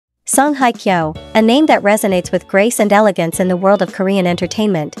Hye Kyo, a name that resonates with grace and elegance in the world of Korean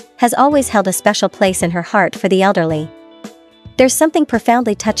entertainment, has always held a special place in her heart for the elderly. There's something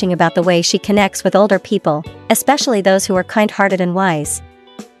profoundly touching about the way she connects with older people, especially those who are kind-hearted and wise.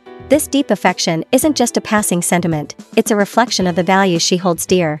 This deep affection isn't just a passing sentiment, it's a reflection of the values she holds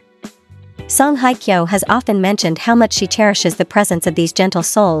dear. Hye Kyo has often mentioned how much she cherishes the presence of these gentle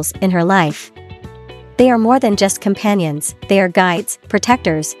souls in her life. They are more than just companions, they are guides,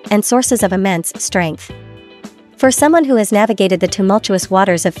 protectors, and sources of immense strength. For someone who has navigated the tumultuous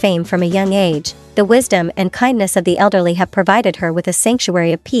waters of fame from a young age, the wisdom and kindness of the elderly have provided her with a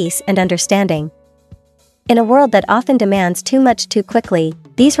sanctuary of peace and understanding. In a world that often demands too much too quickly,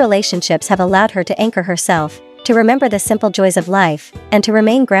 these relationships have allowed her to anchor herself, to remember the simple joys of life, and to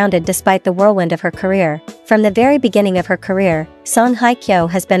remain grounded despite the whirlwind of her career. From the very beginning of her career, Hye Kyo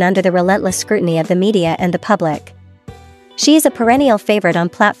has been under the relentless scrutiny of the media and the public. She is a perennial favorite on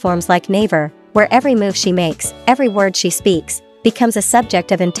platforms like Naver, where every move she makes, every word she speaks, becomes a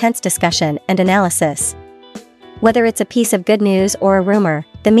subject of intense discussion and analysis. Whether it's a piece of good news or a rumor,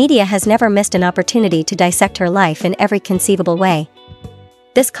 the media has never missed an opportunity to dissect her life in every conceivable way.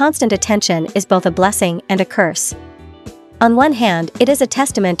 This constant attention is both a blessing and a curse. On one hand, it is a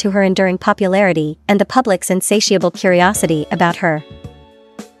testament to her enduring popularity and the public's insatiable curiosity about her.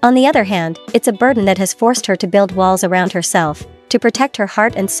 On the other hand, it's a burden that has forced her to build walls around herself, to protect her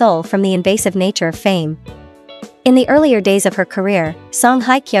heart and soul from the invasive nature of fame. In the earlier days of her career,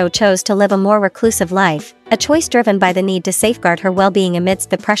 Hye Kyo chose to live a more reclusive life, a choice driven by the need to safeguard her well-being amidst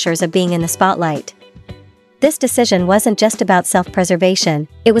the pressures of being in the spotlight. This decision wasn't just about self-preservation,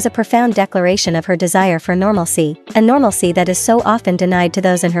 it was a profound declaration of her desire for normalcy, a normalcy that is so often denied to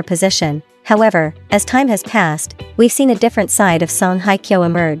those in her position. However, as time has passed, we've seen a different side of Hye Kyo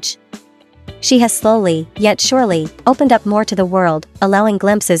emerge. She has slowly, yet surely, opened up more to the world, allowing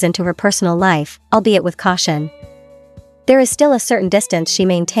glimpses into her personal life, albeit with caution. There is still a certain distance she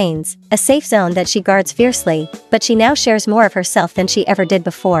maintains, a safe zone that she guards fiercely, but she now shares more of herself than she ever did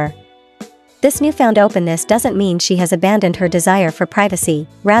before. This newfound openness doesn't mean she has abandoned her desire for privacy,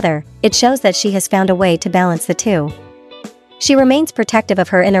 rather, it shows that she has found a way to balance the two. She remains protective of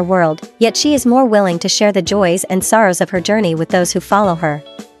her inner world, yet she is more willing to share the joys and sorrows of her journey with those who follow her.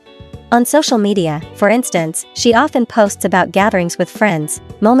 On social media, for instance, she often posts about gatherings with friends,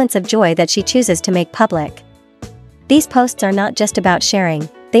 moments of joy that she chooses to make public. These posts are not just about sharing,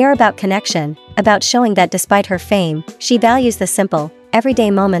 they are about connection, about showing that despite her fame, she values the simple,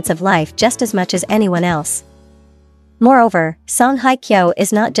 everyday moments of life just as much as anyone else. Moreover, Hye Kyo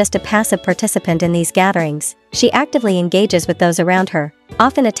is not just a passive participant in these gatherings, she actively engages with those around her,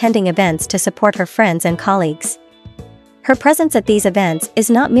 often attending events to support her friends and colleagues. Her presence at these events is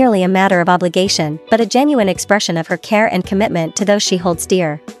not merely a matter of obligation, but a genuine expression of her care and commitment to those she holds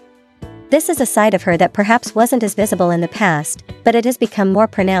dear. This is a side of her that perhaps wasn't as visible in the past, but it has become more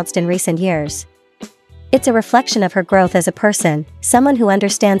pronounced in recent years. It's a reflection of her growth as a person, someone who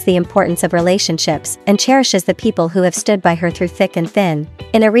understands the importance of relationships and cherishes the people who have stood by her through thick and thin.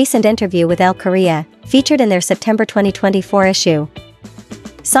 In a recent interview with Elle Korea, featured in their September 2024 issue,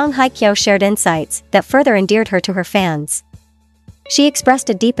 Hye Kyo shared insights that further endeared her to her fans. She expressed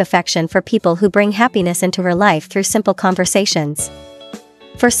a deep affection for people who bring happiness into her life through simple conversations.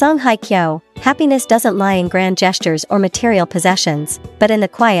 For Hye Kyo, happiness doesn't lie in grand gestures or material possessions, but in the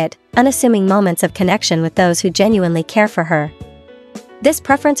quiet, unassuming moments of connection with those who genuinely care for her. This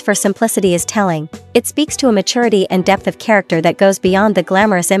preference for simplicity is telling. It speaks to a maturity and depth of character that goes beyond the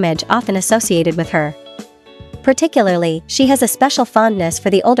glamorous image often associated with her. Particularly, she has a special fondness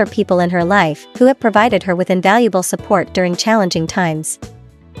for the older people in her life who have provided her with invaluable support during challenging times.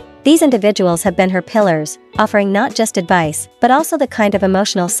 These individuals have been her pillars, offering not just advice, but also the kind of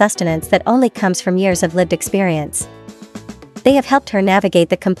emotional sustenance that only comes from years of lived experience. They have helped her navigate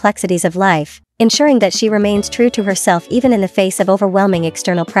the complexities of life, ensuring that she remains true to herself even in the face of overwhelming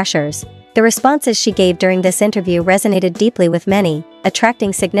external pressures. The responses she gave during this interview resonated deeply with many,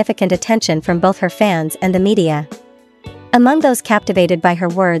 attracting significant attention from both her fans and the media. Among those captivated by her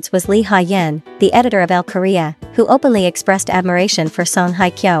words was Lee Ha-yeon, the editor of Elle Korea, who openly expressed admiration for Hye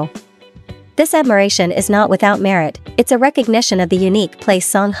Kyo. This admiration is not without merit, it's a recognition of the unique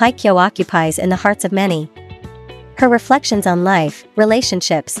place Hye Kyo occupies in the hearts of many. Her reflections on life,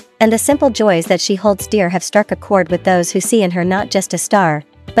 relationships, and the simple joys that she holds dear have struck a chord with those who see in her not just a star,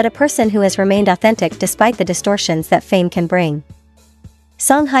 but a person who has remained authentic despite the distortions that fame can bring.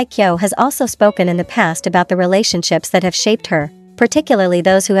 Hye Kyo has also spoken in the past about the relationships that have shaped her, particularly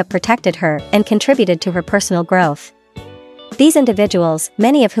those who have protected her and contributed to her personal growth. These individuals,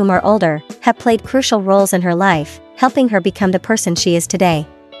 many of whom are older, have played crucial roles in her life, helping her become the person she is today.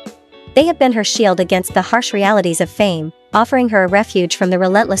 They have been her shield against the harsh realities of fame, offering her a refuge from the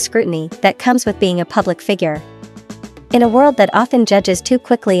relentless scrutiny that comes with being a public figure. In a world that often judges too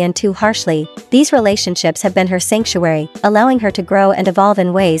quickly and too harshly, these relationships have been her sanctuary, allowing her to grow and evolve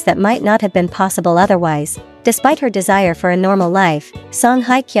in ways that might not have been possible otherwise. Despite her desire for a normal life,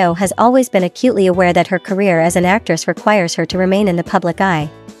 Hye Kyo has always been acutely aware that her career as an actress requires her to remain in the public eye.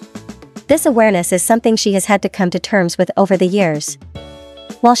 This awareness is something she has had to come to terms with over the years.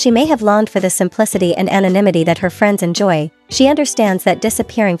 While she may have longed for the simplicity and anonymity that her friends enjoy, she understands that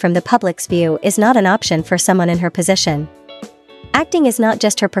disappearing from the public's view is not an option for someone in her position. Acting is not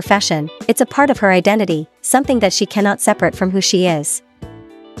just her profession, it's a part of her identity, something that she cannot separate from who she is.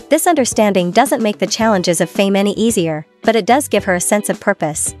 This understanding doesn't make the challenges of fame any easier, but it does give her a sense of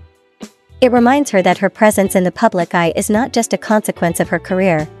purpose. It reminds her that her presence in the public eye is not just a consequence of her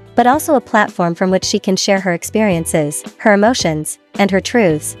career, but also a platform from which she can share her experiences, her emotions, and her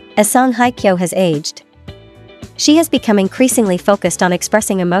truths. As Hye Kyo has aged, she has become increasingly focused on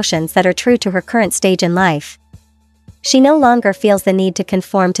expressing emotions that are true to her current stage in life. She no longer feels the need to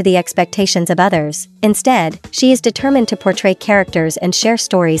conform to the expectations of others. Instead, she is determined to portray characters and share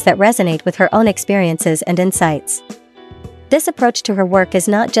stories that resonate with her own experiences and insights. This approach to her work is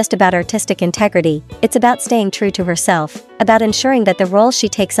not just about artistic integrity, it's about staying true to herself, about ensuring that the roles she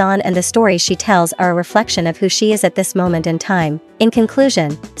takes on and the stories she tells are a reflection of who she is at this moment in time. In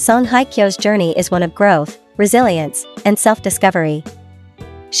conclusion, Hye Kyo's journey is one of growth, resilience, and self-discovery.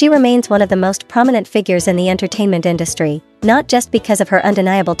 She remains one of the most prominent figures in the entertainment industry, not just because of her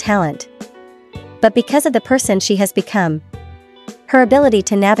undeniable talent, but because of the person she has become. Her ability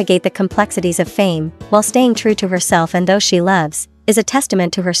to navigate the complexities of fame, while staying true to herself and those she loves, is a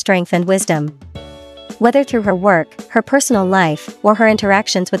testament to her strength and wisdom. Whether through her work, her personal life, or her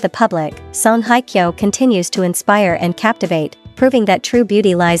interactions with the public, Hye Kyo continues to inspire and captivate, proving that true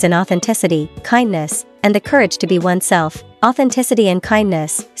beauty lies in authenticity, kindness, and the courage to be oneself. Authenticity and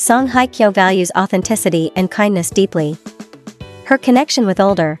kindness. Hye Kyo values authenticity and kindness deeply. Her connection with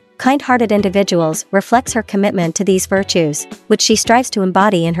older, kind-hearted individuals reflects her commitment to these virtues, which she strives to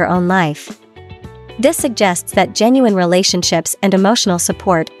embody in her own life. This suggests that genuine relationships and emotional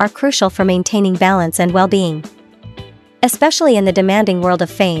support are crucial for maintaining balance and well-being. Especially in the demanding world of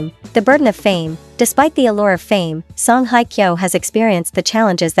fame, the burden of fame. Despite the allure of fame, Hye Kyo has experienced the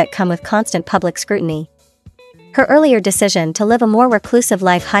challenges that come with constant public scrutiny. Her earlier decision to live a more reclusive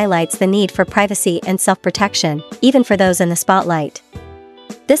life highlights the need for privacy and self-protection, even for those in the spotlight.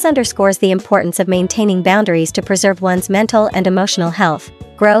 This underscores the importance of maintaining boundaries to preserve one's mental and emotional health,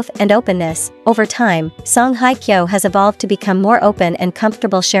 growth, and openness. Over time, Hye Kyo has evolved to become more open and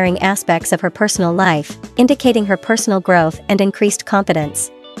comfortable sharing aspects of her personal life, indicating her personal growth and increased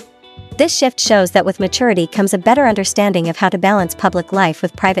confidence. This shift shows that with maturity comes a better understanding of how to balance public life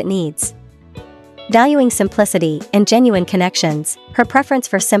with private needs. Valuing simplicity and genuine connections, her preference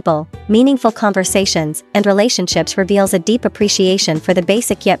for simple, meaningful conversations and relationships reveals a deep appreciation for the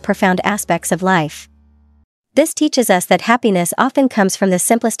basic yet profound aspects of life. This teaches us that happiness often comes from the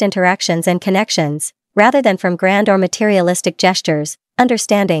simplest interactions and connections, rather than from grand or materialistic gestures.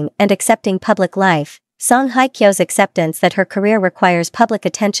 Understanding and accepting public life. Hye Kyo's acceptance that her career requires public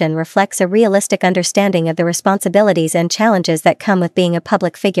attention reflects a realistic understanding of the responsibilities and challenges that come with being a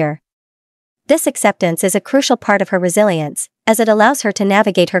public figure. This acceptance is a crucial part of her resilience, as it allows her to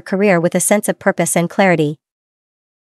navigate her career with a sense of purpose and clarity.